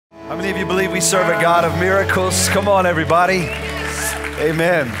many of you believe we serve a God of miracles? Come on, everybody.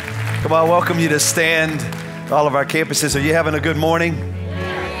 Amen. Come on, I welcome you to stand at all of our campuses. Are you having a good morning?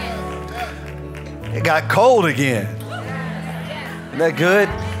 It got cold again. Isn't that good?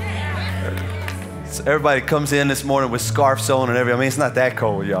 So everybody comes in this morning with scarves on and everything. I mean, it's not that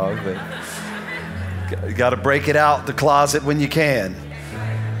cold, y'all, but you got to break it out the closet when you can.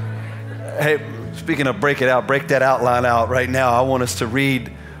 Hey, speaking of break it out, break that outline out right now. I want us to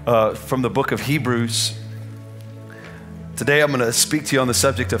read from the book of Hebrews. Today I'm going to speak to you on the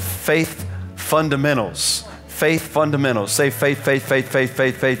subject of faith fundamentals. Faith fundamentals. Say faith, faith, faith, faith, faith,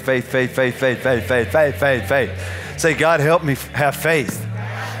 faith, faith, faith, faith, faith, faith, faith, faith, faith, faith. Say, God, help me have faith.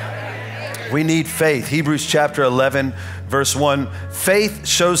 We need faith. Hebrews chapter 11, verse 1. Faith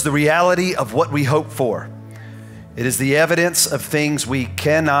shows the reality of what we hope for. It is the evidence of things we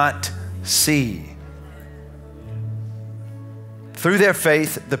cannot see. Through their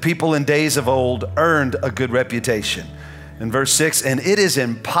faith, the people in days of old earned a good reputation. In verse 6, and it is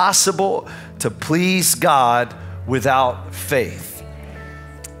impossible to please God without faith.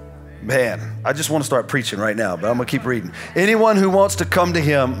 Man, I just want to start preaching right now, but I'm going to keep reading. Anyone who wants to come to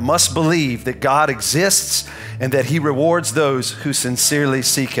him must believe that God exists and that he rewards those who sincerely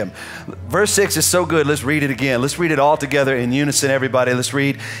seek him. Verse 6 is so good. Let's read it again. Let's read it all together in unison, everybody. Let's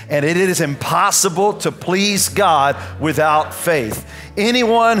read. And it is impossible to please God without faith.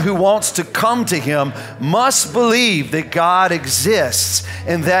 Anyone who wants to come to him must believe that God exists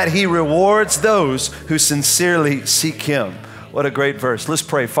and that he rewards those who sincerely seek him. What a great verse. Let's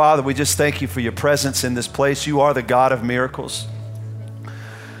pray. Father, we just thank you for your presence in this place. You are the God of miracles.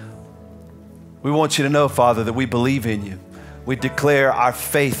 We want you to know, Father, that we believe in you. We declare our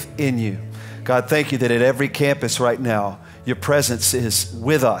faith in you. God, thank you that at every campus right now, your presence is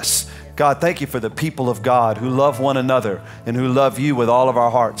with us. God, thank you for the people of God who love one another and who love you with all of our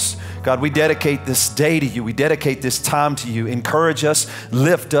hearts. God, we dedicate this day to you. We dedicate this time to you. Encourage us,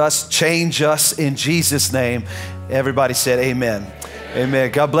 lift us, change us in Jesus' name. Everybody said amen.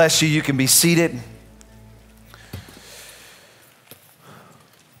 Amen. God bless you. You can be seated.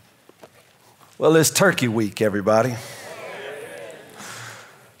 Well, it's Turkey Week, everybody.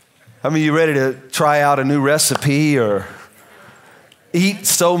 How many of you ready to try out a new recipe or eat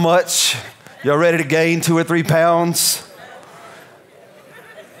so much? Y'all ready to gain 2 or 3 pounds?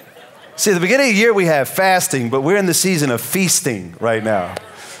 See, at the beginning of the year, we have fasting, but we're in the season of feasting right now.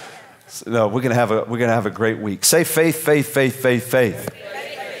 So, no, we're gonna have a great week. Say faith, faith, faith, faith,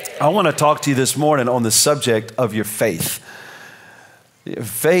 faith. I want to talk to you this morning on the subject of your faith.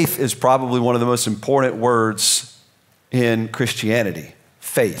 Faith is probably one of the most important words in Christianity.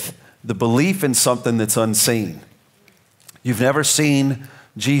 Faith, the belief in something that's unseen. You've never seen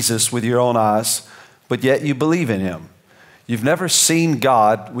Jesus with your own eyes, but yet you believe in him. You've never seen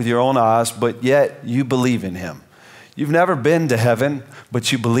God with your own eyes, but yet you believe in him. You've never been to heaven,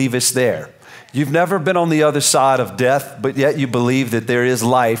 but you believe it's there. You've never been on the other side of death, but yet you believe that there is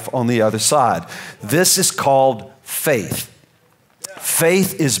life on the other side. This is called faith.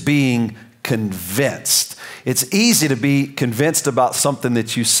 Faith is being convinced. It's easy to be convinced about something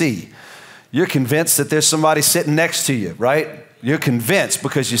that you see. You're convinced that there's somebody sitting next to you, right? You're convinced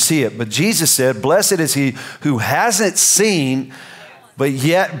because you see it. But Jesus said, blessed is he who hasn't seen, but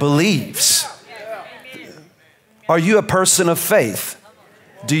yet believes. Are you a person of faith?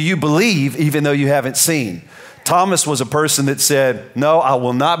 Do you believe even though you haven't seen? Thomas was a person that said, no, I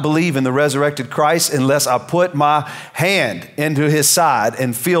will not believe in the resurrected Christ unless I put my hand into his side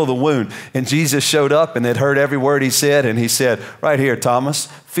and feel the wound. And Jesus showed up and had heard every word he said. And he said, right here, Thomas,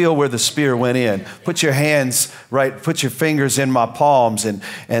 feel where the spear went in. Put your hands right, put your fingers in my palms.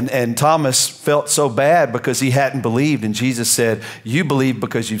 And Thomas felt so bad because he hadn't believed. And Jesus said, you believe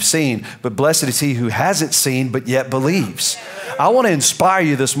because you've seen, but blessed is he who hasn't seen, but yet believes. I want to inspire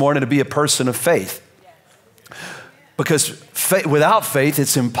you this morning to be a person of faith. Because without faith,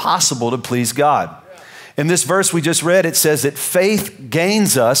 it's impossible to please God. In this verse we just read, it says that faith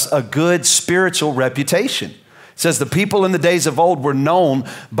gains us a good spiritual reputation. It says the people in the days of old were known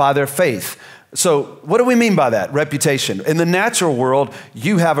by their faith. So what do we mean by that, reputation? In the natural world,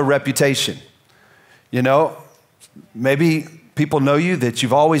 you have a reputation. You know, maybe people know you that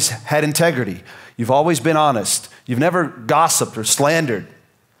you've always had integrity. You've always been honest. You've never gossiped or slandered.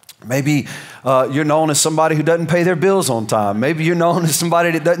 Maybe you're known as somebody who doesn't pay their bills on time. Maybe you're known as somebody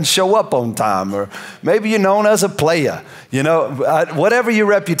that doesn't show up on time. Or maybe you're known as a player. You know, whatever your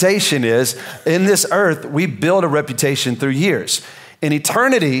reputation is, in this earth, we build a reputation through years. In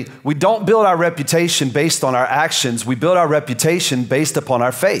eternity, we don't build our reputation based on our actions. We build our reputation based upon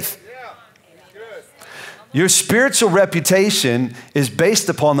our faith. Your spiritual reputation is based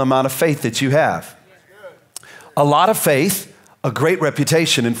upon the amount of faith that you have. A lot of faith, a great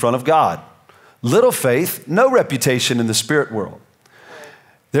reputation in front of God. Little faith, no reputation in the spirit world.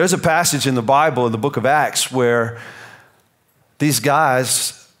 There's a passage in the Bible, in the book of Acts, where these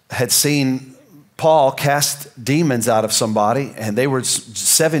guys had seen Paul cast demons out of somebody, and they were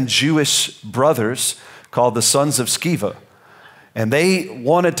 7 Jewish brothers called the sons of Sceva. And they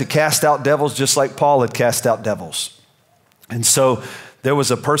wanted to cast out devils just like Paul had cast out devils. And so there was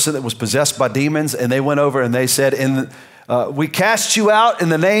a person that was possessed by demons, and they went over and they said, we cast you out in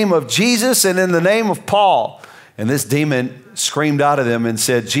the name of Jesus and in the name of Paul. And this demon screamed out of them and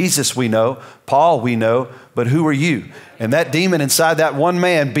said, Jesus we know, Paul we know, but who are you? And that demon inside that one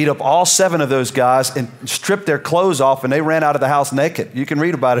man beat up all 7 of those guys and stripped their clothes off, and they ran out of the house naked. You can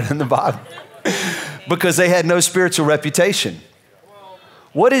read about it in the Bible. Because they had no spiritual reputation.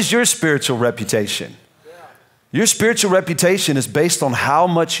 What is your spiritual reputation? Your spiritual reputation is based on how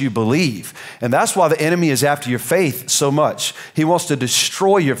much you believe. And that's why the enemy is after your faith so much. He wants to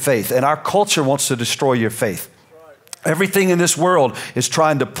destroy your faith, and our culture wants to destroy your faith. Everything in this world is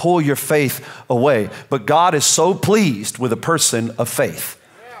trying to pull your faith away. But God is so pleased with a person of faith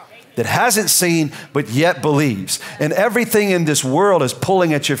that hasn't seen but yet believes. And everything in this world is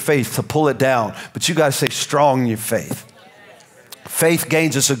pulling at your faith to pull it down. But you got to stay strong in your faith. Faith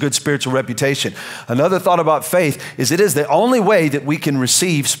gains us a good spiritual reputation. Another thought about faith is it is the only way that we can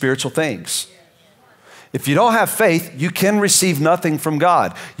receive spiritual things. If you don't have faith, you can receive nothing from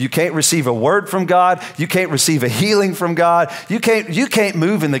God. You can't receive a word from God. You can't receive a healing from God. You can't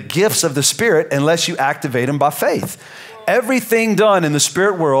move in the gifts of the Spirit unless you activate them by faith. Everything done in the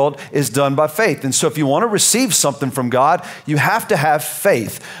spirit world is done by faith. And so if you want to receive something from God, you have to have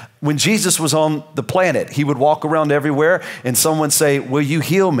faith. When Jesus was on the planet, he would walk around everywhere and someone would say, will you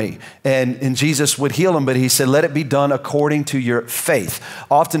heal me? And Jesus would heal him, but he said, let it be done according to your faith.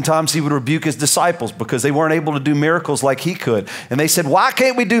 Oftentimes he would rebuke his disciples because they weren't able to do miracles like he could. And they said, why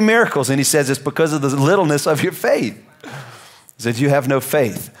can't we do miracles? And he says, it's because of the littleness of your faith. He said, you have no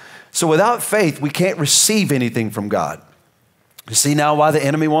faith. So without faith, we can't receive anything from God. You see now why the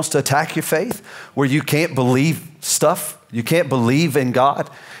enemy wants to attack your faith? Where you can't believe stuff. You can't believe in God.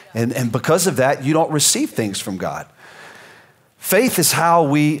 And because of that, you don't receive things from God. Faith is how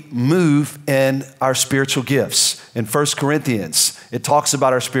we move in our spiritual gifts. In 1 Corinthians, it talks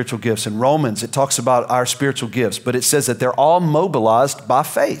about our spiritual gifts. In Romans, it talks about our spiritual gifts. But it says that they're all mobilized by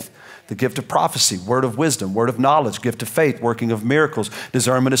faith. The gift of prophecy, word of wisdom, word of knowledge, gift of faith, working of miracles,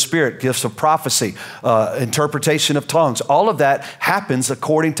 discernment of spirit, gifts of prophecy, interpretation of tongues. All of that happens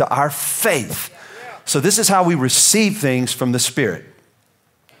according to our faith. So this is how we receive things from the Spirit.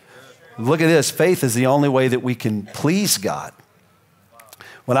 Look at this. Faith is the only way that we can please God.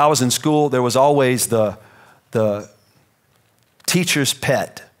 When I was in school, there was always the teacher's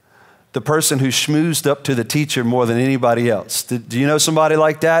pet, the person who schmoozed up to the teacher more than anybody else. Do you know somebody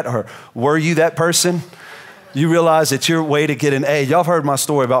like that? Or were you that person? You realize that your way to get an A. Y'all have heard my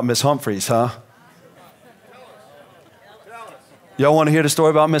story about Miss Humphreys, huh? Y'all want to hear the story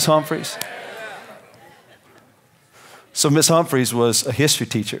about Miss Humphreys? So Miss Humphreys was a history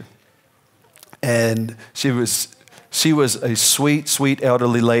teacher. And she was a sweet, sweet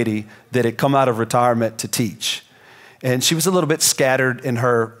elderly lady that had come out of retirement to teach. And she was a little bit scattered in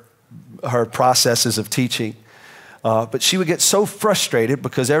her processes of teaching. But she would get so frustrated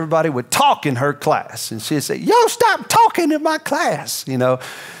because everybody would talk in her class. And she'd say, yo, stop talking in my class. You know,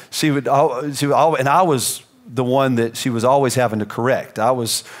 she would always, and I was the one that she was always having to correct. I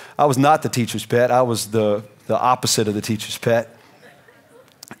was not the teacher's pet. I was the opposite of the teacher's pet.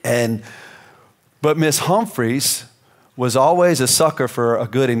 But Miss Humphreys was always a sucker for a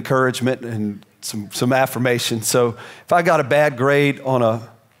good encouragement and some affirmation. So if I got a bad grade on a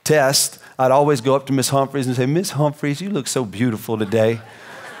test, I'd always go up to Miss Humphreys and say, Miss Humphreys, you look so beautiful today.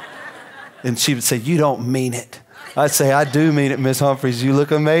 And she would say, you don't mean it. I'd say, I do mean it, Miss Humphreys. You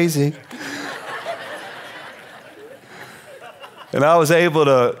look amazing. And I was able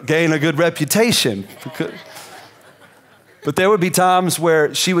to gain a good reputation. But there would be times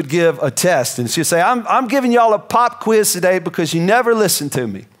where she would give a test and she'd say, I'm giving y'all a pop quiz today because you never listened to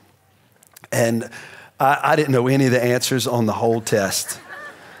me. And I didn't know any of the answers on the whole test.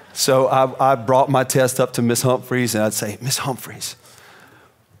 So I brought my test up to Miss Humphreys and I'd say, Miss Humphreys,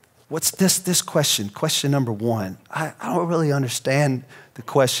 what's this question? Question number 1. I don't really understand the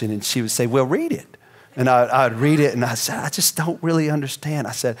question. And she would say, well, read it. And I'd read it and I said, I just don't really understand.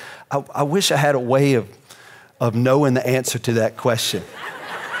 I said, I wish I had a way of knowing the answer to that question.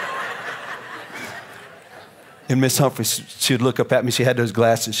 And Miss Humphreys, she would look up at me. She had those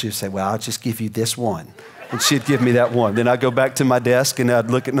glasses. She would say, well, I'll just give you this one. And she'd give me that one. Then I'd go back to my desk and I'd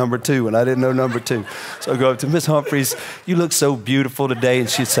look at number 2, and I didn't know number 2. So I'd go up to Miss Humphreys, you look so beautiful today. And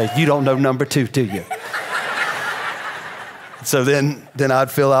she'd say, you don't know number 2, do you? So then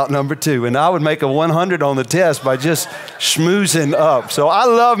I'd fill out number 2, and I would make a 100 on the test by just schmoozing up. So I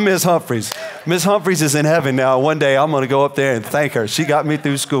love Miss Humphreys. Miss Humphreys is in heaven now. One day I'm going to go up there and thank her. She got me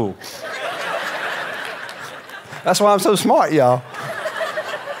through school. That's why I'm so smart, y'all.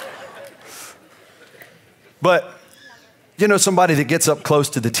 But, you know, somebody that gets up close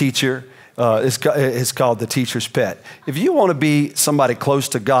to the teacher is called the teacher's pet. If you want to be somebody close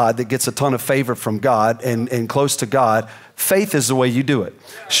to God that gets a ton of favor from God and close to God, faith is the way you do it.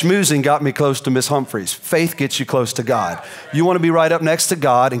 Schmoozing got me close to Miss Humphreys. Faith gets you close to God. You want to be right up next to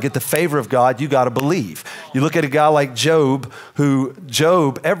God and get the favor of God, you got to believe. You look at a guy like Job,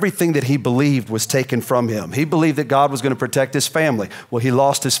 everything that he believed was taken from him. He believed that God was going to protect his family. Well, he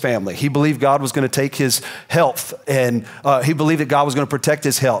lost his family. He believed God was going to take his health, and he believed that God was going to protect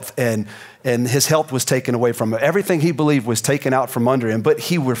his health, and his health was taken away from him. Everything he believed was taken out from under him, but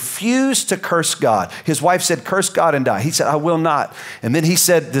he refused to curse God. His wife said, curse God and die. He said, I will not. And then he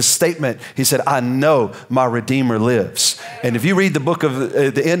said this statement. He said, I know my Redeemer lives. And if you read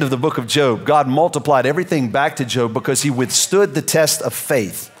the end of the book of Job, God multiplied everything back to Job because he withstood the test of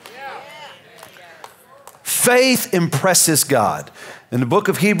faith. Faith impresses God. In the book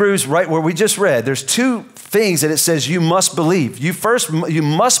of Hebrews, right where we just read, there's 2 things that it says you must believe. You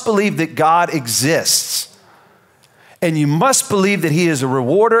must believe that God exists. And you must believe that he is a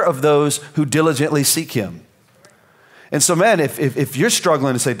rewarder of those who diligently seek him. And so, man, if you're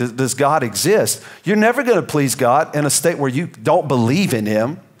struggling to say, does God exist? You're never going to please God in a state where you don't believe in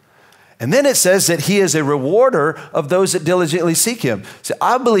him. And then it says that he is a rewarder of those that diligently seek him. So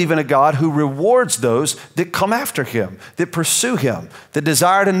I believe in a God who rewards those that come after him, that pursue him, that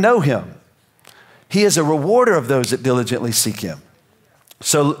desire to know him. He is a rewarder of those that diligently seek him.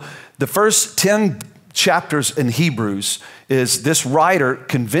 So the first 10 chapters in Hebrews is this writer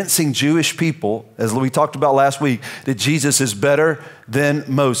convincing Jewish people, as we talked about last week, that Jesus is better than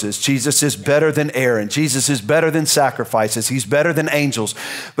Moses. Jesus is better than Aaron. Jesus is better than sacrifices. He's better than angels.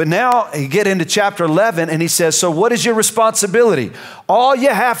 But now you get into chapter 11 and he says, so what is your responsibility? All you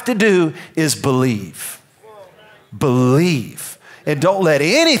have to do is believe. Believe. And don't let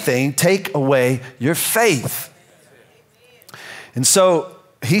anything take away your faith. And so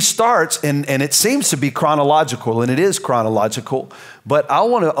he starts, and it seems to be chronological, and it is chronological, but I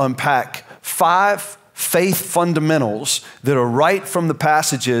want to unpack 5 faith fundamentals that are right from the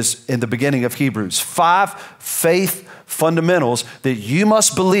passages in the beginning of Hebrews. 5 faith fundamentals that you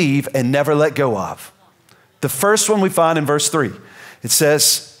must believe and never let go of. The first one we find in verse 3. It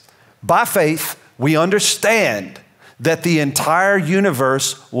says, by faith, we understand that the entire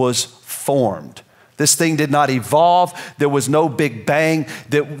universe was formed. This thing did not evolve. There was no big bang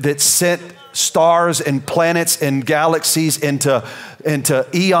that sent stars and planets and galaxies into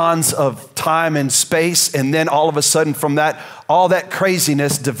eons of time and space. And then all of a sudden from that, all that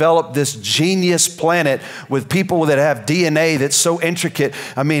craziness developed this genius planet with people that have DNA that's so intricate.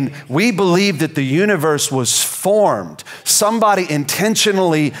 I mean, we believe that the universe was formed. Somebody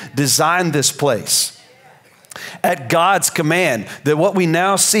intentionally designed this place at God's command, that what we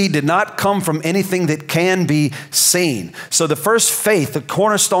now see did not come from anything that can be seen. So the first faith, the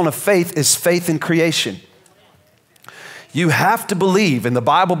cornerstone of faith, is faith in creation. You have to believe, and the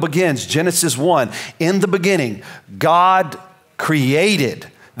Bible begins, Genesis 1, in the beginning, God created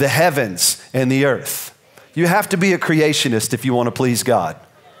the heavens and the earth. You have to be a creationist if you want to please God.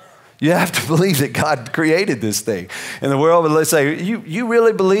 You have to believe that God created this thing. In the world, let's say, you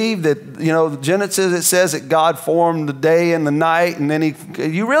really believe that, Genesis, it says that God formed the day and the night, and then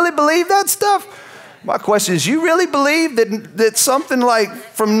you really believe that stuff? My question is, you really believe that something like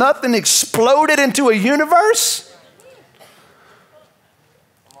from nothing exploded into a universe?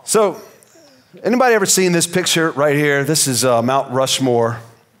 So, anybody ever seen this picture right here? This is Mount Rushmore.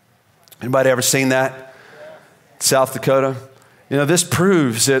 Anybody ever seen that? South Dakota? This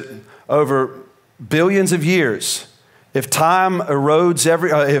proves that over billions of years, if time erodes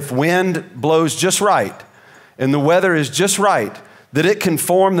if wind blows just right and the weather is just right, that it can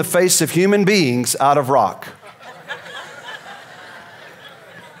form the face of human beings out of rock.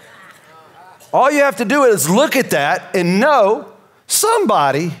 All you have to do is look at that and know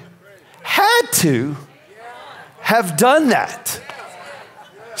somebody had to have done that.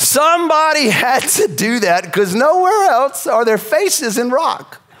 Somebody had to do that because nowhere else are there faces in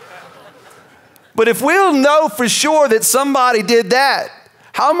rock. But if we'll know for sure that somebody did that,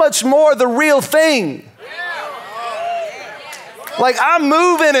 how much more the real thing? Like I'm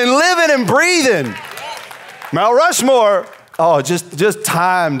moving and living and breathing. Mount Rushmore. Oh, just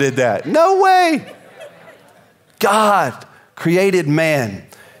time did that. No way. God created man.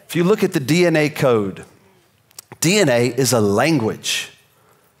 If you look at the DNA code, DNA is a language.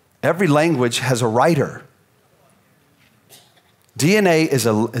 Every language has a writer. DNA is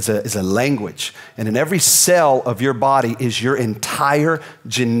a language, and in every cell of your body is your entire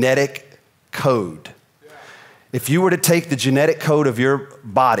genetic code. If you were to take the genetic code of your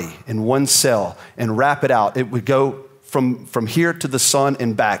body in one cell and wrap it out, it would go from here to the sun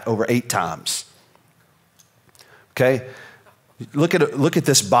and back over 8 times. Okay? Look at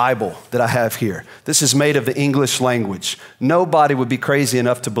this Bible that I have here. This is made of the English language. Nobody would be crazy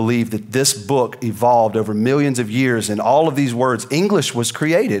enough to believe that this book evolved over millions of years and all of these words. English was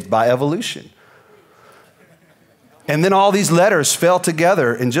created by evolution. And then all these letters fell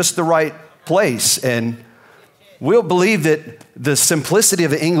together in just the right place. And we'll believe that the simplicity of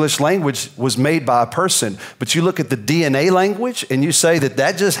the English language was made by a person. But you look at the DNA language and you say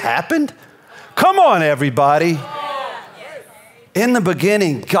that just happened? Come on, everybody. In the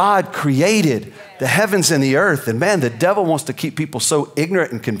beginning, God created the heavens and the earth. And man, the devil wants to keep people so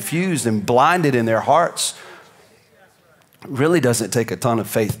ignorant and confused and blinded in their hearts. It really doesn't take a ton of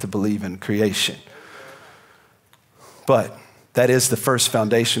faith to believe in creation. But that is the first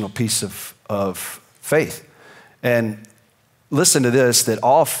foundational piece of faith. And listen to this, that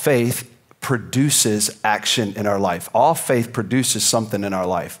all faith produces action in our life. All faith produces something in our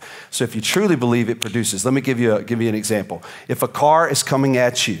life. So if you truly believe it produces, let me give you an example. If a car is coming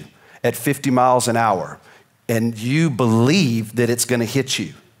at you at 50 miles an hour and you believe that it's going to hit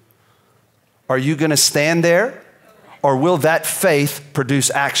you, are you going to stand there, or will that faith produce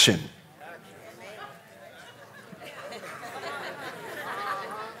action?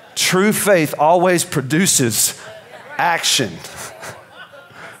 True faith always produces action.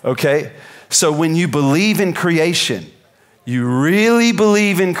 Okay? So when you believe in creation, you really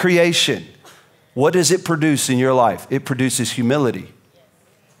believe in creation, what does it produce in your life? It produces humility.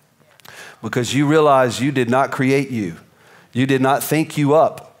 Because you realize you did not create you. You did not think you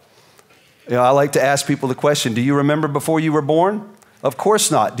up. You know, I like to ask people the question, do you remember before you were born? Of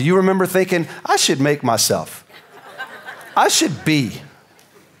course not. Do you remember thinking, I should make myself? I should be.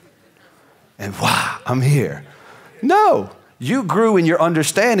 And wow, I'm here. No. You grew in your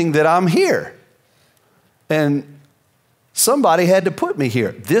understanding that I'm here. And somebody had to put me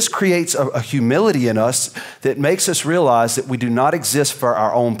here. This creates a humility in us that makes us realize that we do not exist for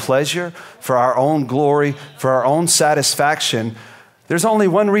our own pleasure, for our own glory, for our own satisfaction. There's only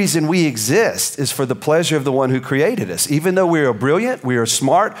one reason we exist, is for the pleasure of the one who created us. Even though we are brilliant, we are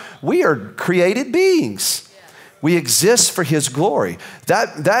smart, we are created beings. We exist for his glory.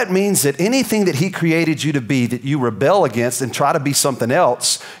 That means that anything that he created you to be that you rebel against and try to be something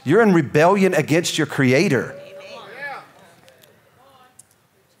else, you're in rebellion against your creator.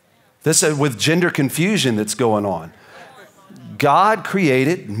 This is with gender confusion that's going on. God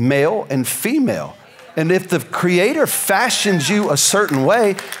created male and female. And if the creator fashioned you a certain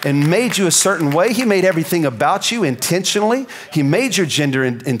way and made you a certain way, he made everything about you intentionally. He made your gender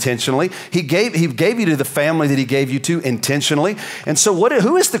intentionally. He gave you to the family that he gave you to intentionally. And so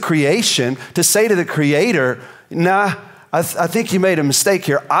who is the creation to say to the creator, nah, I think you made a mistake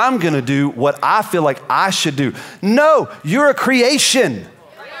here. I'm going to do what I feel like I should do. No, you're a creation.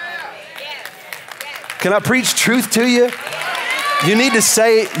 Can I preach truth to you? You need to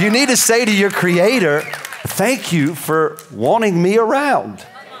say to your creator, thank you for wanting me around.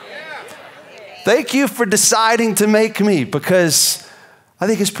 Thank you for deciding to make me, because I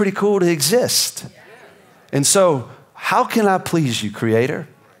think it's pretty cool to exist. And so, how can I please you, creator?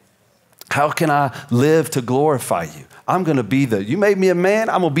 How can I live to glorify you? I'm going to be you made me a man,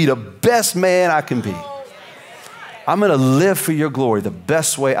 I'm going to be the best man I can be. I'm going to live for your glory the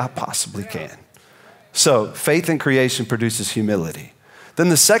best way I possibly can. So faith in creation produces humility. Then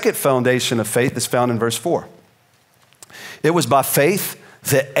the second foundation of faith is found in verse 4. It was by faith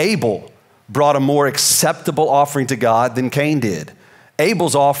that Abel brought a more acceptable offering to God than Cain did.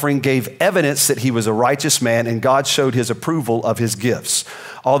 Abel's offering gave evidence that he was a righteous man, and God showed his approval of his gifts.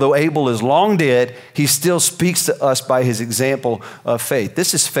 Although Abel is long dead, he still speaks to us by his example of faith.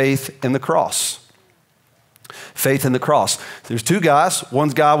 This is faith in the cross. Faith in the cross. There's 2 guys. One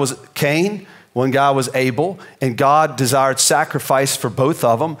guy was Cain. One guy was Abel, and God desired sacrifice for both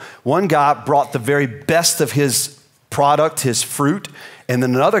of them. One guy brought the very best of his product, his fruit, and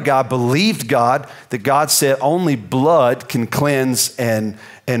then another guy believed God, that God said only blood can cleanse and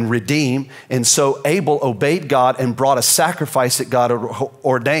redeem. And so Abel obeyed God and brought a sacrifice that God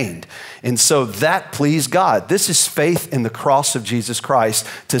ordained. And so that pleased God. This is faith in the cross of Jesus Christ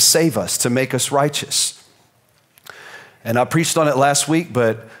to save us, to make us righteous. And I preached on it last week,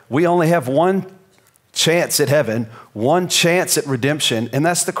 but we only have one chance at heaven, one chance at redemption, and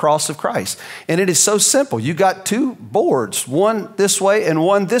that's the cross of Christ. And it is so simple. You got two boards, one this way and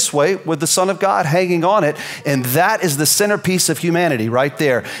one this way with the Son of God hanging on it. And that is the centerpiece of humanity right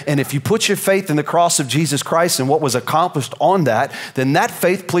there. And if you put your faith in the cross of Jesus Christ and what was accomplished on that, then that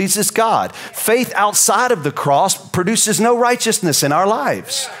faith pleases God. Faith outside of the cross produces no righteousness in our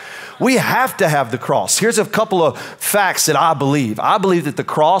lives. We have to have the cross. Here's a couple of facts that I believe. I believe that the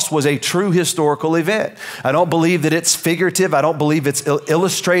cross was a true historical event. I don't believe that it's figurative. I don't believe it's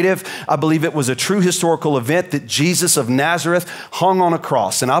illustrative. I believe it was a true historical event that Jesus of Nazareth hung on a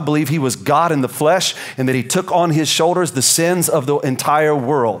cross. And I believe he was God in the flesh and that he took on his shoulders the sins of the entire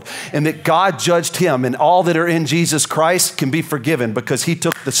world. And that God judged him, and all that are in Jesus Christ can be forgiven because he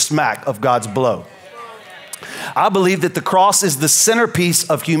took the smack of God's blow. I believe that the cross is the centerpiece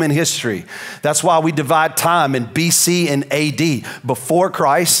of human history. That's why we divide time in BC and AD, before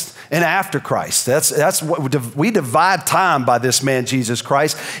Christ and after Christ. That's what we divide time by this man, Jesus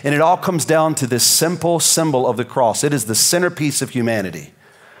Christ, and it all comes down to this simple symbol of the cross. It is the centerpiece of humanity.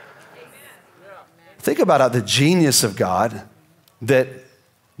 Think about the genius of God, that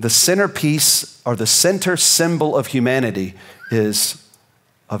the centerpiece or the center symbol of humanity is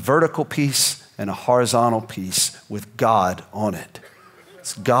a vertical piece and a horizontal piece with God on it.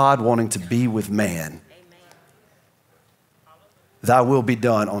 It's God wanting to be with man. Thy will be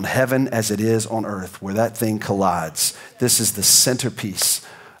done on heaven as it is on earth, where that thing collides. This is the centerpiece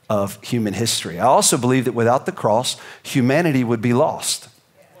of human history. I also believe that without the cross, humanity would be lost.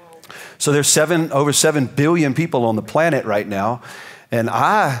 So there's over 7 billion people on the planet right now, and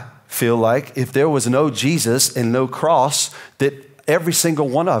I feel like if there was no Jesus and no cross, that every single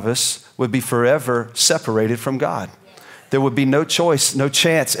one of us would be forever separated from God. There would be no choice, no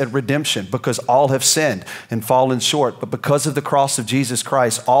chance at redemption because all have sinned and fallen short. But because of the cross of Jesus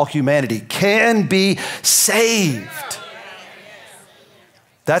Christ, all humanity can be saved.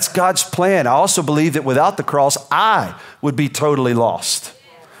 That's God's plan. I also believe that without the cross, I would be totally lost.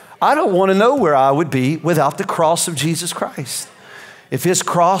 I don't want to know where I would be without the cross of Jesus Christ. If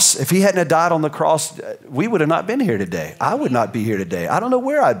he hadn't died on the cross, we would have not been here today. I would not be here today. I don't know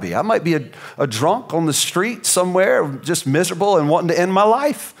where I'd be. I might be a drunk on the street somewhere, just miserable and wanting to end my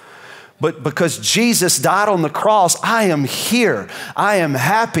life. But because Jesus died on the cross, I am here. I am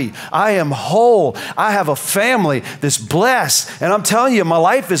happy. I am whole. I have a family that's blessed. And I'm telling you, my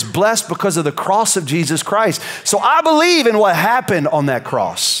life is blessed because of the cross of Jesus Christ. So I believe in what happened on that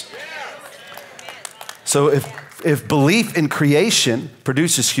cross. So if belief in creation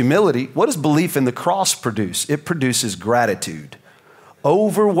produces humility, what does belief in the cross produce? It produces gratitude,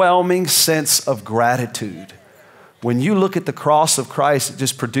 overwhelming sense of gratitude. When you look at the cross of Christ, it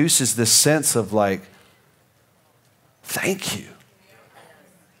just produces this sense of like, thank you.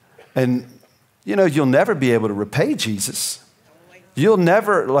 And you'll never be able to repay Jesus. You'll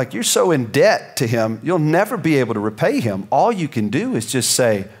never, you're so in debt to him, you'll never be able to repay him. All you can do is just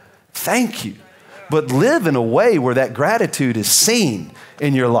say, thank you. But live in a way where that gratitude is seen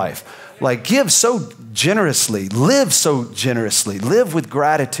in your life. Like give so generously, live so generously, live with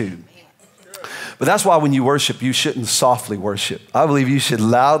gratitude. But that's why when you worship, you shouldn't softly worship. I believe you should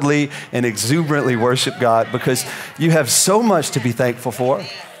loudly and exuberantly worship God because you have so much to be thankful for.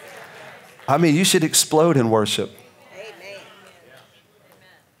 I mean, you should explode in worship.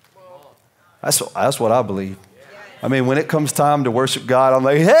 That's what I believe. I mean, when it comes time to worship God, I'm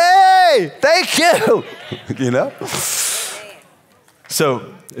like, hey, thank you,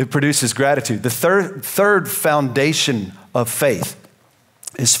 So it produces gratitude. The third foundation of faith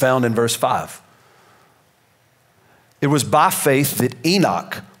is found in verse 5. It was by faith that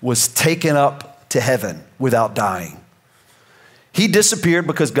Enoch was taken up to heaven without dying. He disappeared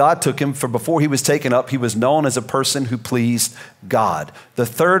because God took him, for before he was taken up, he was known as a person who pleased God. The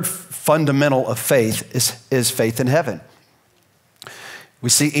third fundamental of faith is faith in heaven. We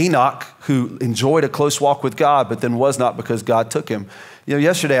see Enoch, who enjoyed a close walk with God, but then was not because God took him.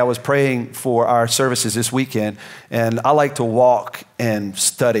 Yesterday I was praying for our services this weekend, and I like to walk and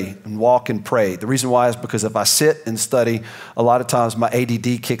study and walk and pray. The reason why is because if I sit and study, a lot of times my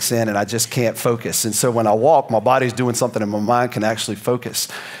ADD kicks in and I just can't focus. And so when I walk, my body's doing something and my mind can actually focus.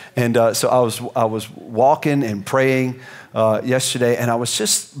 And so I was walking and praying yesterday, and I was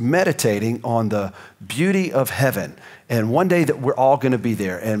just meditating on the beauty of heaven. And one day that we're all going to be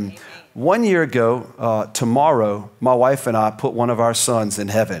there. And 1 year ago, tomorrow, my wife and I put one of our sons in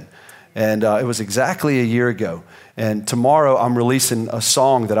heaven. And it was exactly a year ago. And tomorrow, I'm releasing a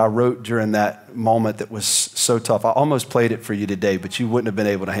song that I wrote during that moment that was so tough. I almost played it for you today, but you wouldn't have been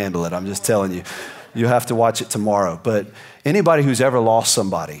able to handle it. I'm just telling you. you have to watch it tomorrow. But anybody who's ever lost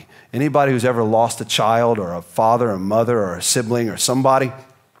somebody, anybody who's ever lost a child or a father or mother or a sibling or somebody,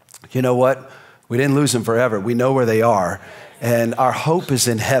 you know what? We didn't lose them forever. We know where they are. And our hope is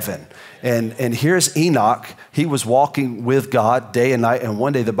in heaven. And here's Enoch. He was walking with God day and night. And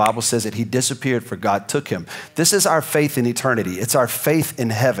one day the Bible says that he disappeared for God took him. This is our faith in eternity. It's our faith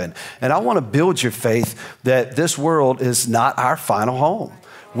in heaven. And I want to build your faith that this world is not our final home.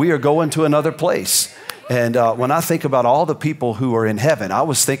 We are going to another place. And when I think about all the people who are in heaven, I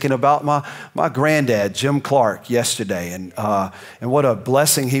was thinking about my granddad, Jim Clark, yesterday, and what a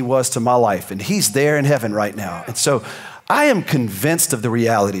blessing he was to my life. And he's there in heaven right now. And so I am convinced of the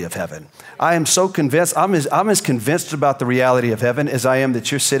reality of heaven. I am so convinced. I'm as convinced about the reality of heaven as I am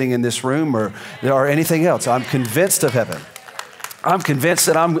that you're sitting in this room or anything else. I'm convinced of heaven. I'm convinced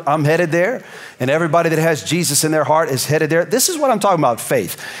that I'm headed there, and everybody that has Jesus in their heart is headed there. This is what I'm talking about,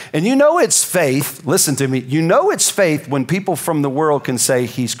 faith. And you know it's faith, listen to me, you know it's faith when people from the world can say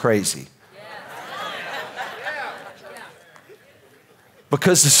he's crazy.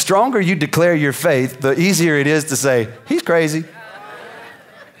 Because the stronger you declare your faith, the easier it is to say, he's crazy.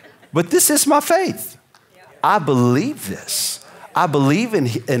 But this is my faith. I believe this. I believe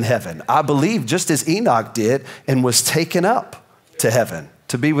in heaven. I believe just as Enoch did and was taken up to heaven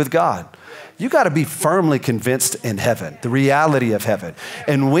to be with God. You got to be firmly convinced in heaven, the reality of heaven.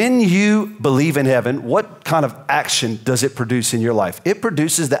 And when you believe in heaven, what kind of action does it produce in your life? It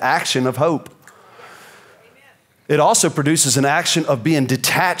produces the action of hope. It also produces an action of being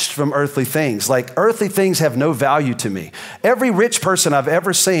detached from earthly things. Like earthly things have no value to me. Every rich person I've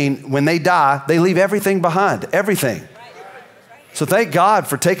ever seen, when they die, they leave everything behind, everything. So thank God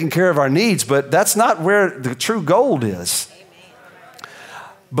for taking care of our needs, but that's not where the true gold is.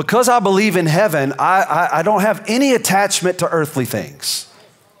 Because I believe in heaven, I don't have any attachment to earthly things.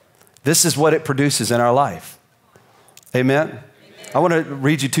 This is what it produces in our life. Amen? I want to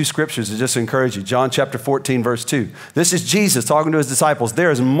read you two scriptures to just encourage you. John chapter 14, verse 2. This is Jesus talking to his disciples.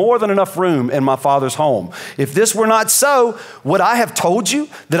 There is more than enough room in my Father's home. If this were not so, would I have told you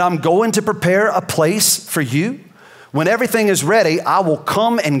that I'm going to prepare a place for you? When everything is ready, I will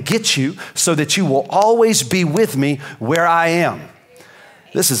come and get you so that you will always be with me where I am.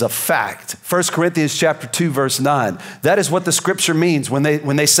 This is a fact. 1 Corinthians chapter 2, verse 9. That is what the scripture means when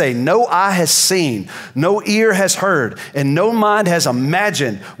they say, no eye has seen, no ear has heard, and no mind has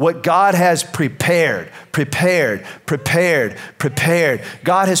imagined what God has prepared. God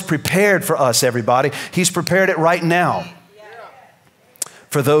has prepared for us, everybody. He's prepared it right now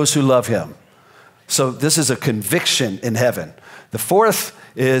for those who love him. So this is a conviction in heaven. The fourth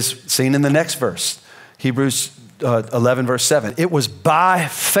is seen in the next verse. Hebrews 11, verse 7. It was by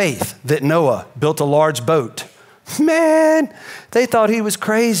faith that Noah built a large boat. Man, they thought he was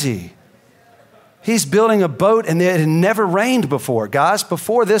crazy. He's building a boat and it had never rained before. Guys,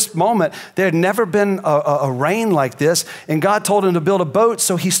 before this moment, there had never been a rain like this. And God told him to build a boat,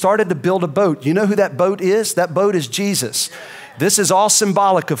 so he started to build a boat. You know who that boat is? That boat is Jesus. This is all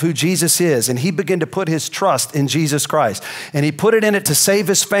symbolic of who Jesus is. And he began to put his trust in Jesus Christ. And he put it in it to save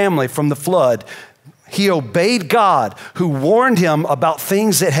his family from the flood. He obeyed God, who warned him about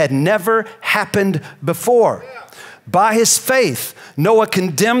things that had never happened before. By his faith, Noah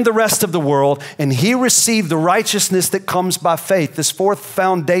condemned the rest of the world, and he received the righteousness that comes by faith. This fourth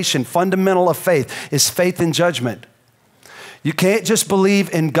foundation, fundamental of faith, is faith in judgment. You can't just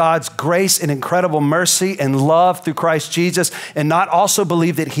believe in God's grace and incredible mercy and love through Christ Jesus and not also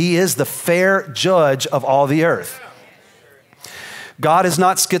believe that he is the fair judge of all the earth. God is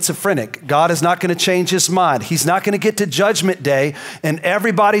not schizophrenic. God is not going to change his mind. He's not going to get to judgment day and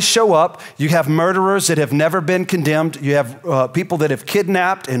everybody show up. You have murderers that have never been condemned. You have people that have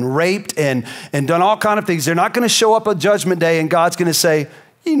kidnapped and raped and done all kinds of things. They're not going to show up on judgment day and God's going to say,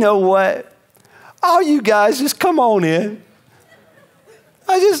 you know what? All you guys just come on in.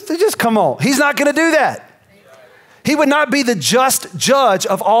 Just come on. He's not going to do that. He would not be the just judge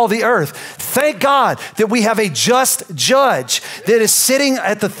of all the earth. Thank God that we have a just judge that is sitting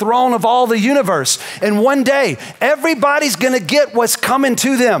at the throne of all the universe. And one day, everybody's going to get what's coming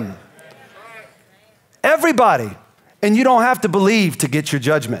to them. Everybody. And you don't have to believe to get your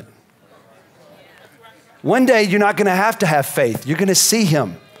judgment. One day, you're not going to have faith. You're going to see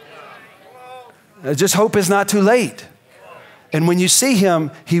him. Just hope it's not too late. And when you see him,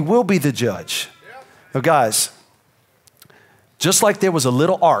 he will be the judge. Now, guys, just like there was a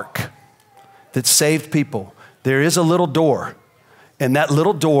little ark that saved people, there is a little door. And that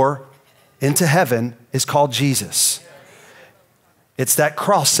little door into heaven is called Jesus. It's that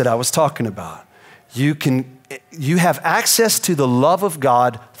cross that I was talking about. You can you have access to the love of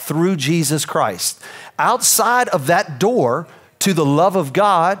God through Jesus Christ. Outside of that door to the love of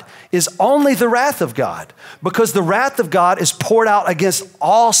God is only the wrath of God, because the wrath of God is poured out against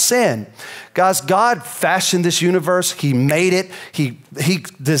all sin. Guys, God fashioned this universe. He made it. He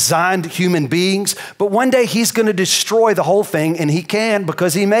designed human beings, but one day he's going to destroy the whole thing, and he can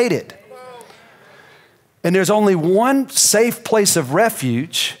because he made it. And there's only one safe place of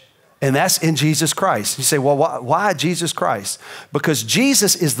refuge, and that's in Jesus Christ. You say, well, why Jesus Christ? Because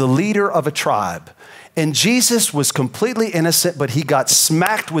Jesus is the leader of a tribe. And Jesus was completely innocent, but he got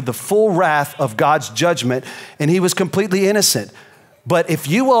smacked with the full wrath of God's judgment, and he was completely innocent. But if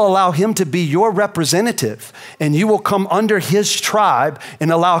you will allow him to be your representative, and you will come under his tribe and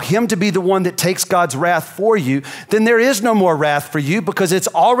allow him to be the one that takes God's wrath for you, then there is no more wrath for you, because it's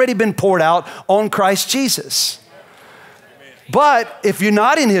already been poured out on Christ Jesus. But if you're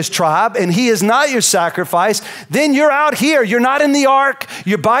not in his tribe and he is not your sacrifice, then you're out here. You're not in the ark.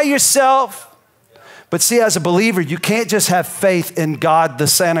 You're by yourself. But see, as a believer, you can't just have faith in God, the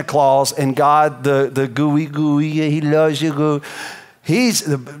Santa Claus, and God, the gooey, he loves you.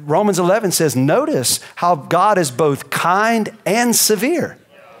 Romans 11 says, notice how God is both kind and severe.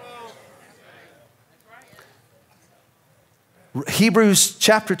 Hebrews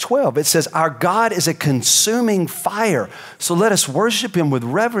chapter 12, it says, our God is a consuming fire, so let us worship him with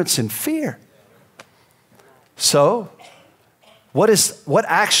reverence and fear. So, what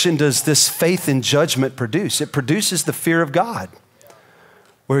action does this faith in judgment produce? It produces the fear of God,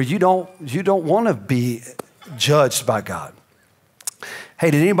 where you don't want to be judged by God. Hey,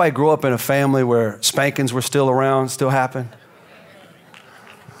 did anybody grow up in a family where spankings were still around, still happen?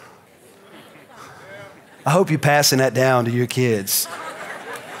 I hope you're passing that down to your kids.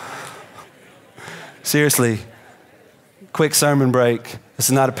 Seriously, quick sermon break. This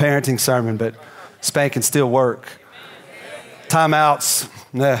is not a parenting sermon, but spankings still work. Timeouts,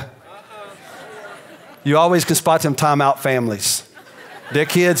 nah. You always can spot them timeout families. Their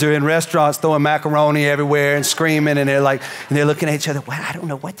kids are in restaurants throwing macaroni everywhere and screaming, and they're looking at each other. Well, I don't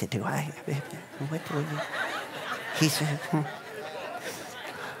know what to do. I'll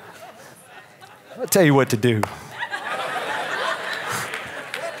tell you what to do.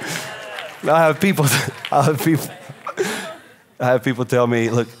 I have people tell me,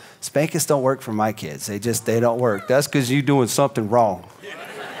 look, spankings don't work for my kids. They don't work. That's because you're doing something wrong.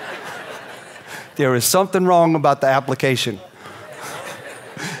 There is something wrong about the application.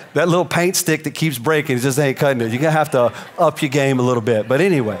 That little paint stick that keeps breaking, it just ain't cutting it. You're going to have to up your game a little bit. But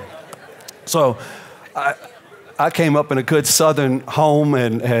anyway, so I came up in a good Southern home,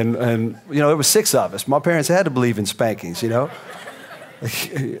 and there was 6 of us. My parents had to believe in spankings,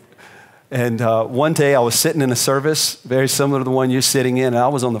 And one day I was sitting in a service very similar to the one you're sitting in, and I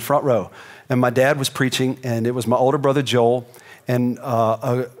was on the front row. And my dad was preaching, and it was my older brother Joel and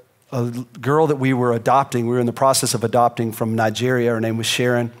a girl that we were adopting. We were in the process of adopting from Nigeria. Her name was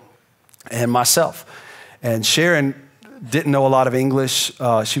Sharon, and myself. And Sharon didn't know a lot of English.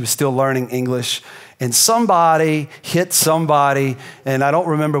 She was still learning English. And somebody hit somebody, and I don't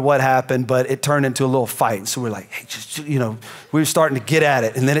remember what happened, but it turned into a little fight. And so we're like, hey, we were starting to get at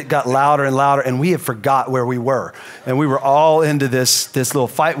it. And then it got louder and louder, and we had forgot where we were. And we were all into this little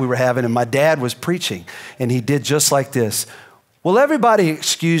fight we were having, and my dad was preaching, and he did just like this. Will everybody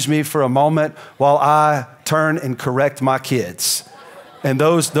excuse me for a moment while I turn and correct my kids? And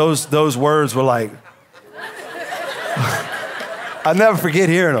those words were like, I'll never forget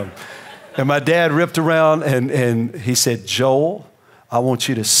hearing them. And my dad ripped around and he said, Joel, I want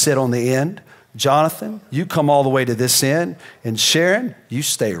you to sit on the end. Jonathan, you come all the way to this end. And Sharon, you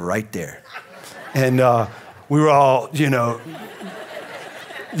stay right there. And we were all, you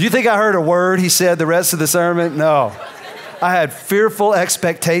think I heard a word he said the rest of the sermon? No. I had fearful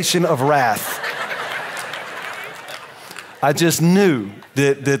expectation of wrath. I just knew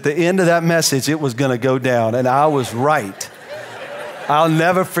that at the end of that message, it was going to go down. And I was right. I'll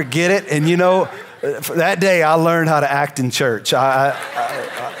never forget it. And that day I learned how to act in church.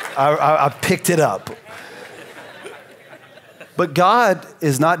 I picked it up. But God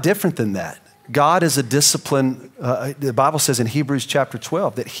is not different than that. God is a discipline. The Bible says in Hebrews chapter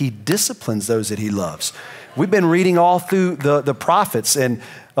 12 that he disciplines those that he loves. We've been reading all through the prophets. And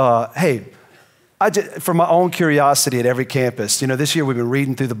for my own curiosity at every campus, this year we've been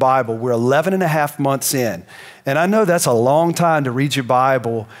reading through the Bible. We're 11 and a half months in. And I know that's a long time to read your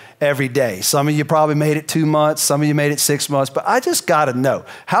Bible every day. Some of you probably made it 2 months. Some of you made it 6 months. But I just got to know,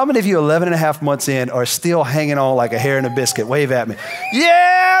 how many of you 11 and a half months in are still hanging on like a hair in a biscuit? Wave at me.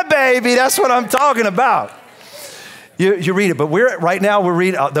 Yeah, baby, that's what I'm talking about. You read it, but right now we're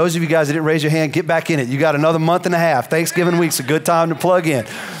reading, those of you guys that didn't raise your hand, get back in it. You got another month and a half. Thanksgiving week's a good time to plug in.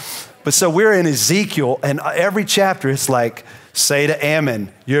 But so we're in Ezekiel, and every chapter it's like, say to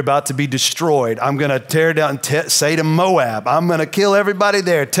Ammon, you're about to be destroyed. I'm going to tear down, say to Moab, I'm going to kill everybody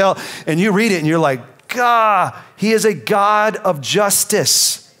there. And you read it and you're like, God, he is a God of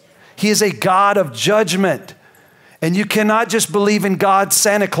justice. He is a God of judgment. And you cannot just believe in God,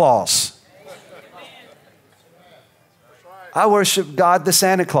 Santa Claus. I worship God, the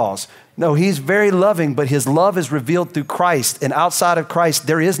Santa Claus. No, he's very loving, but his love is revealed through Christ. And outside of Christ,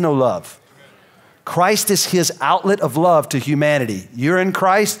 there is no love. Christ is his outlet of love to humanity. You're in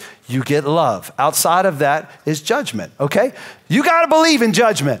Christ, you get love. Outside of that is judgment, okay? You got to believe in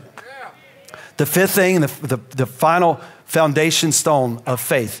judgment. The fifth thing, the final foundation stone of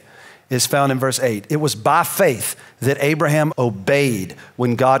faith is found in verse 8. It was by faith that Abraham obeyed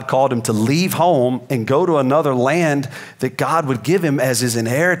when God called him to leave home and go to another land that God would give him as his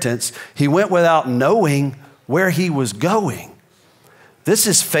inheritance. He went without knowing where he was going. This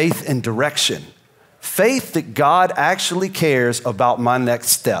is faith in direction. Faith that God actually cares about my next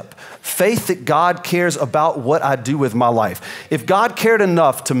step. Faith that God cares about what I do with my life. If God cared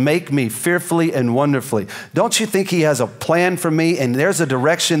enough to make me fearfully and wonderfully, don't you think he has a plan for me and there's a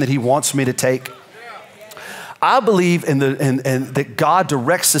direction that he wants me to take? I believe in that God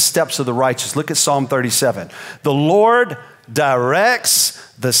directs the steps of the righteous. Look at Psalm 37. The Lord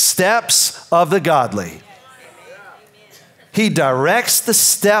directs the steps of the godly. He directs the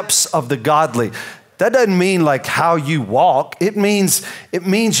steps of the godly. That doesn't mean like how you walk. It means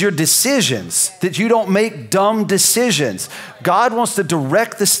your decisions, that you don't make dumb decisions. God wants to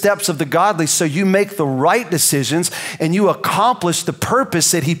direct the steps of the godly so you make the right decisions and you accomplish the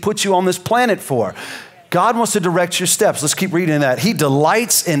purpose that he put you on this planet for. God wants to direct your steps. Let's keep reading that. He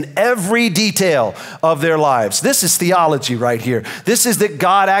delights in every detail of their lives. This is theology right here. This is that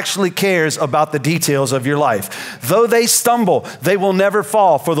God actually cares about the details of your life. Though they stumble, they will never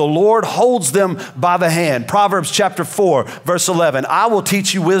fall, for the Lord holds them by the hand. Proverbs chapter 4, verse 11. I will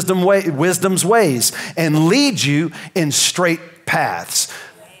teach you wisdom's ways and lead you in straight paths.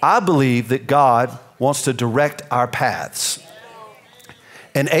 I believe that God wants to direct our paths.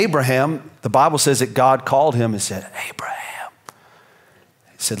 And Abraham, the Bible says that God called him and said, Abraham.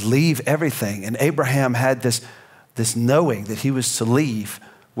 He said, leave everything. And Abraham had this knowing that he was to leave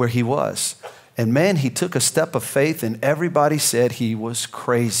where he was. And man, he took a step of faith and everybody said he was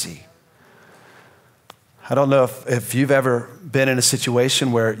crazy. I don't know if you've ever been in a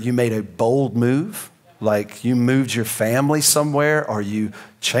situation where you made a bold move, like you moved your family somewhere or you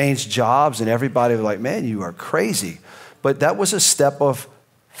changed jobs and everybody was like, man, you are crazy. But that was a step of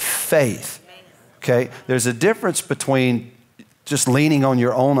faith, okay? There's a difference between just leaning on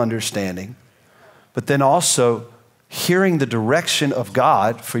your own understanding, but then also hearing the direction of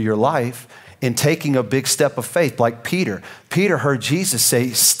God for your life and taking a big step of faith like Peter. Peter heard Jesus say,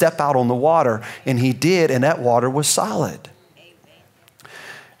 step out on the water, and he did, and that water was solid.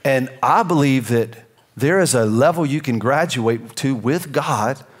 And I believe that there is a level you can graduate to with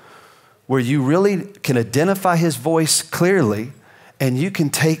God where you really can identify his voice clearly and you can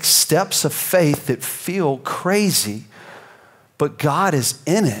take steps of faith that feel crazy, but God is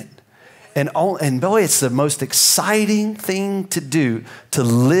in it. And boy, it's the most exciting thing to do, to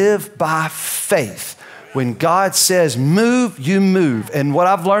live by faith. When God says move, you move. And what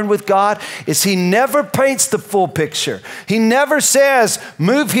I've learned with God is he never paints the full picture. He never says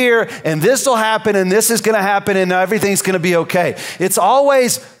move here and this will happen and this is going to happen and everything's going to be okay. It's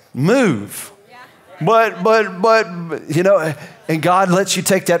always move. But, you know, and God lets you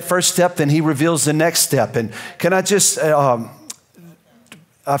take that first step, then he reveals the next step. And can I just, I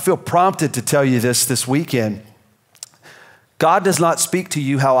feel prompted to tell you this weekend. God does not speak to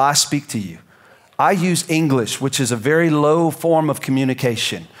you how I speak to you. I use English, which is a very low form of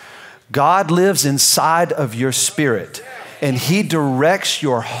communication. God lives inside of your spirit. And he directs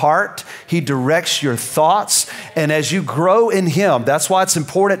your heart. He directs your thoughts. And as you grow in him, that's why it's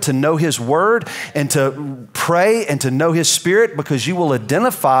important to know his word and to pray and to know his spirit, because you will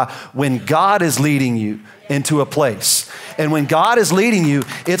identify when God is leading you into a place. And when God is leading you,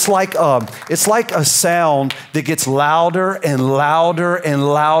 it's like a sound that gets louder and louder and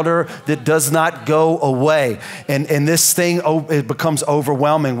louder that does not go away. And this thing, it becomes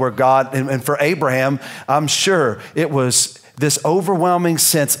overwhelming where God, and for Abraham, I'm sure it was this overwhelming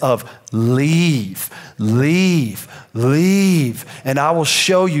sense of leave, leave, leave, and I will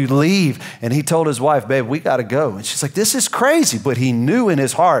show you, leave. And he told his wife, babe, we got to go. And she's like, this is crazy. But he knew in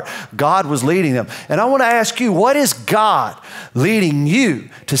his heart God was leading them. And I want to ask you, what is God leading you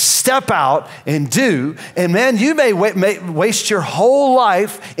to step out and do? And man, you may waste your whole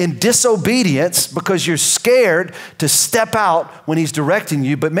life in disobedience because you're scared to step out when he's directing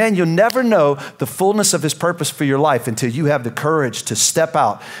you. But man, you'll never know the fullness of his purpose for your life until you have the courage to step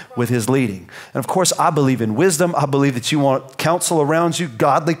out with his leading. And of course, I believe in wisdom. I believe that you want counsel around you,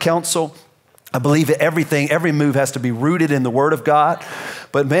 godly counsel. I believe that every move has to be rooted in the Word of God.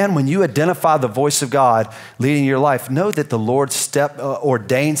 But man, when you identify the voice of God leading your life, know that the Lord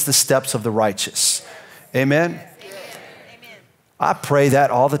ordains the steps of the righteous. Amen? I pray that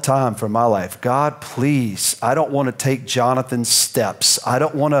all the time for my life. God, please, I don't want to take Jonathan's steps. I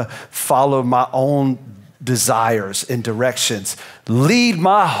don't want to follow my own desires and directions. Lead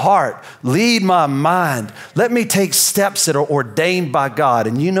my heart, lead my mind. Let me take steps that are ordained by God.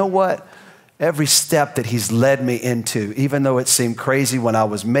 And you know what? Every step that he's led me into, even though it seemed crazy when I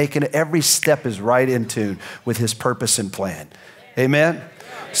was making it, every step is right in tune with his purpose and plan. Amen?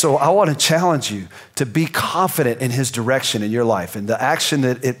 So I want to challenge you to be confident in his direction in your life. And the action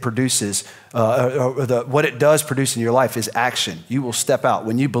that it produces, what it does produce in your life is action. You will step out.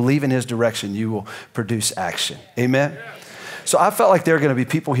 When you believe in his direction, you will produce action. Amen? So I felt like there are going to be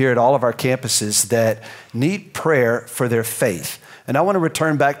people here at all of our campuses that need prayer for their faith. And I want to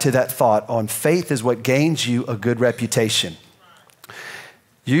return back to that thought on faith is what gains you a good reputation.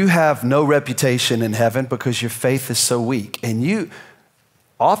 You have no reputation in heaven because your faith is so weak. And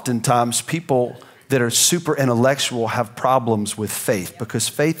oftentimes people that are super intellectual have problems with faith because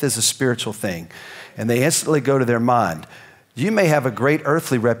faith is a spiritual thing and they instantly go to their mind. You may have a great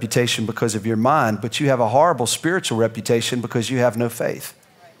earthly reputation because of your mind, but you have a horrible spiritual reputation because you have no faith.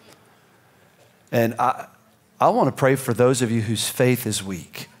 And I want to pray for those of you whose faith is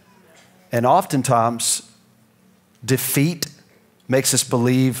weak. And oftentimes defeat makes us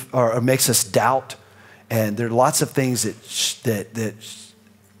believe or makes us doubt. And there are lots of things that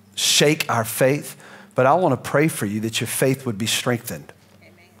shake our faith, but I want to pray for you that your faith would be strengthened.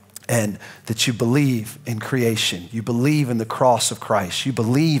 Amen. And that you believe in creation. You believe in the cross of Christ. You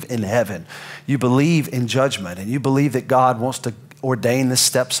believe in heaven. You believe in judgment. And you believe that God wants to ordain the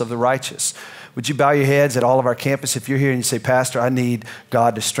steps of the righteous. Would you bow your heads at all of our campus? If you're here and you say, Pastor, I need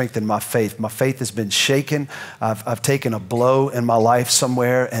God to strengthen my faith. My faith has been shaken. I've taken a blow in my life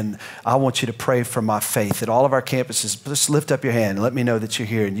somewhere, and I want you to pray for my faith. At all of our campuses, just lift up your hand and let me know that you're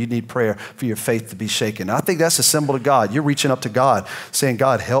here and you need prayer for your faith to be shaken. I think that's a symbol to God. You're reaching up to God, saying,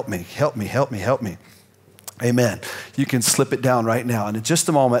 God, help me, help me, help me, help me. Amen. You can slip it down right now. And in just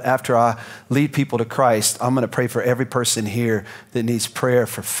a moment, after I lead people to Christ, I'm going to pray for every person here that needs prayer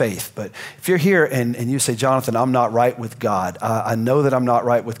for faith. But if you're here and you say, Jonathan, I'm not right with God. I know that I'm not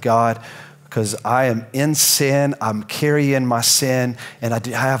right with God because I am in sin, I'm carrying my sin, and I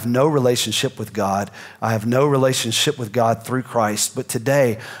have no relationship with God. I have no relationship with God through Christ. But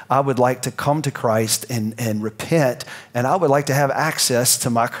today, I would like to come to Christ and repent, and I would like to have access to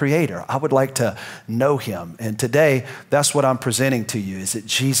my Creator. I would like to know Him. And today, that's what I'm presenting to you, is that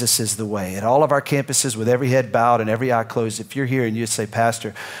Jesus is the way. At all of our campuses, with every head bowed and every eye closed, if you're here and you say,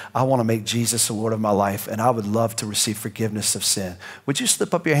 Pastor, I want to make Jesus the Lord of my life, and I would love to receive forgiveness of sin. Would you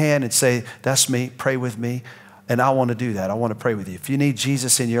slip up your hand and say, that's me, pray with me? And I want to do that. I want to pray with you. If you need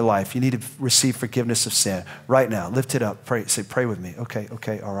Jesus in your life, you need to receive forgiveness of sin right now. Lift it up. Pray. Say, pray with me.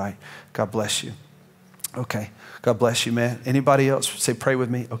 Okay, all right. God bless you. Okay, God bless you, man. Anybody else? Say, pray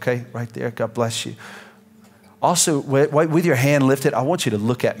with me. Okay, right there. God bless you. Also, with your hand lifted, I want you to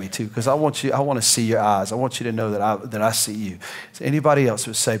look at me too, because I want to see your eyes. I want you to know that I see you. So anybody else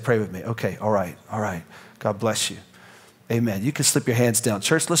would say, pray with me. Okay, all right. God bless you. Amen. You can slip your hands down.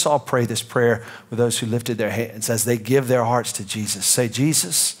 Church, let's all pray this prayer with those who lifted their hands as they give their hearts to Jesus. Say,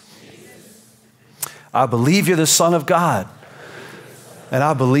 Jesus, I believe you're the Son of God, and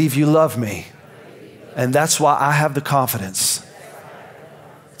I believe you love me. And that's why I have the confidence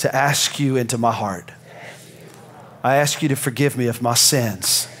to ask you into my heart. I ask you to forgive me of my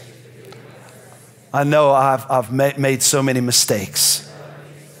sins. I know I've made so many mistakes,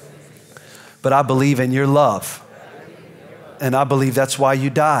 but I believe in your love. And I believe that's why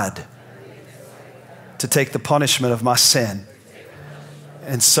you died, to take the punishment of my sin.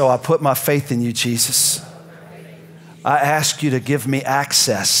 And so I put my faith in you, Jesus. I ask you to give me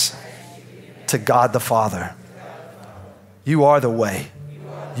access to God the Father. You are the way.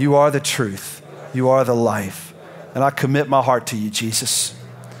 You are the truth. You are the life. And I commit my heart to you, Jesus.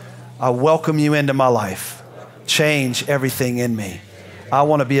 I welcome you into my life. change everything in me. I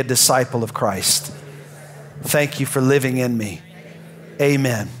want to be a disciple of Christ. Thank you for living in me.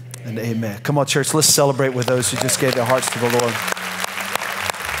 Amen and amen. Come on, church, let's celebrate with those who just gave their hearts to the Lord.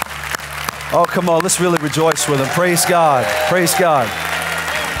 Oh, come on, let's really rejoice with them. Praise God. Praise God.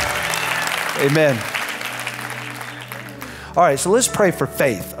 Amen. All right, so let's pray for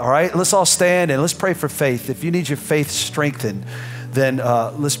faith, all right? Let's all stand and let's pray for faith. If you need your faith strengthened, then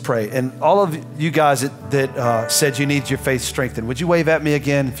let's pray. And all of you guys that said you need your faith strengthened, would you wave at me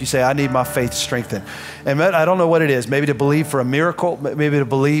again if you say, I need my faith strengthened? And I don't know what it is. Maybe to believe for a miracle, maybe to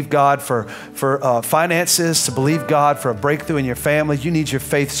believe God for finances, to believe God for a breakthrough in your family. You need your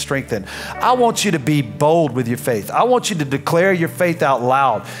faith strengthened. I want you to be bold with your faith. I want you to declare your faith out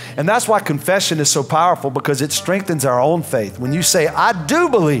loud. And that's why confession is so powerful, because it strengthens our own faith. When you say, I do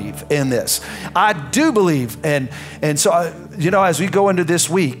believe in this. I do believe. And so, as we go into this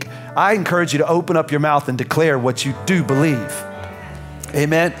week, I encourage you to open up your mouth and declare what you do believe.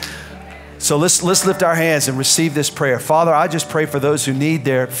 Amen. So let's lift our hands and receive this prayer. Father, I just pray for those who need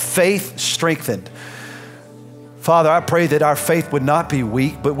their faith strengthened. Father, I pray that our faith would not be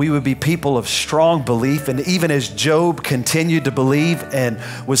weak, but we would be people of strong belief. And even as Job continued to believe and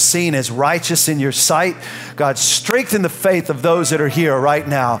was seen as righteous in your sight, God, strengthen the faith of those that are here right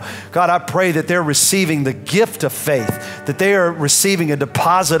now. God, I pray that they're receiving the gift of faith, that they are receiving a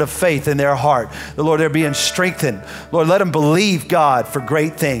deposit of faith in their heart. The Lord, they're being strengthened. Lord, let them believe, God, for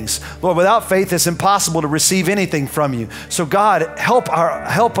great things. Lord, without faith, it's impossible to receive anything from you. So God,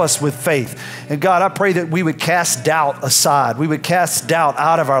 help us with faith. And God, I pray that we would cast doubt aside. We would cast doubt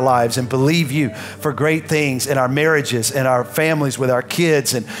out of our lives and believe you for great things in our marriages and our families, with our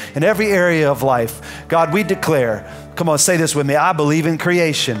kids, and in every area of life. God, we declare, come on, say this with me. I believe in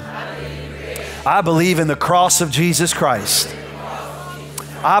creation. I believe in the cross of Jesus Christ.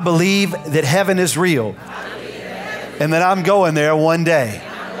 I believe that heaven is real and that I'm going there one day.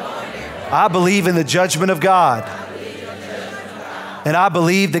 I believe in the judgment of God. And I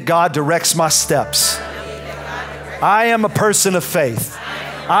believe that God directs my steps. I am a person of faith.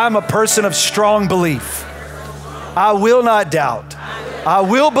 I'm a person of strong belief. I will not doubt. I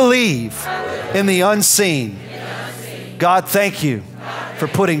will believe in the unseen. God, thank you for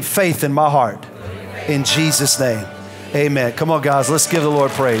putting faith in my heart. In Jesus' name, amen. Come on, guys, let's give the Lord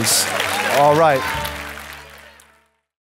praise. All right.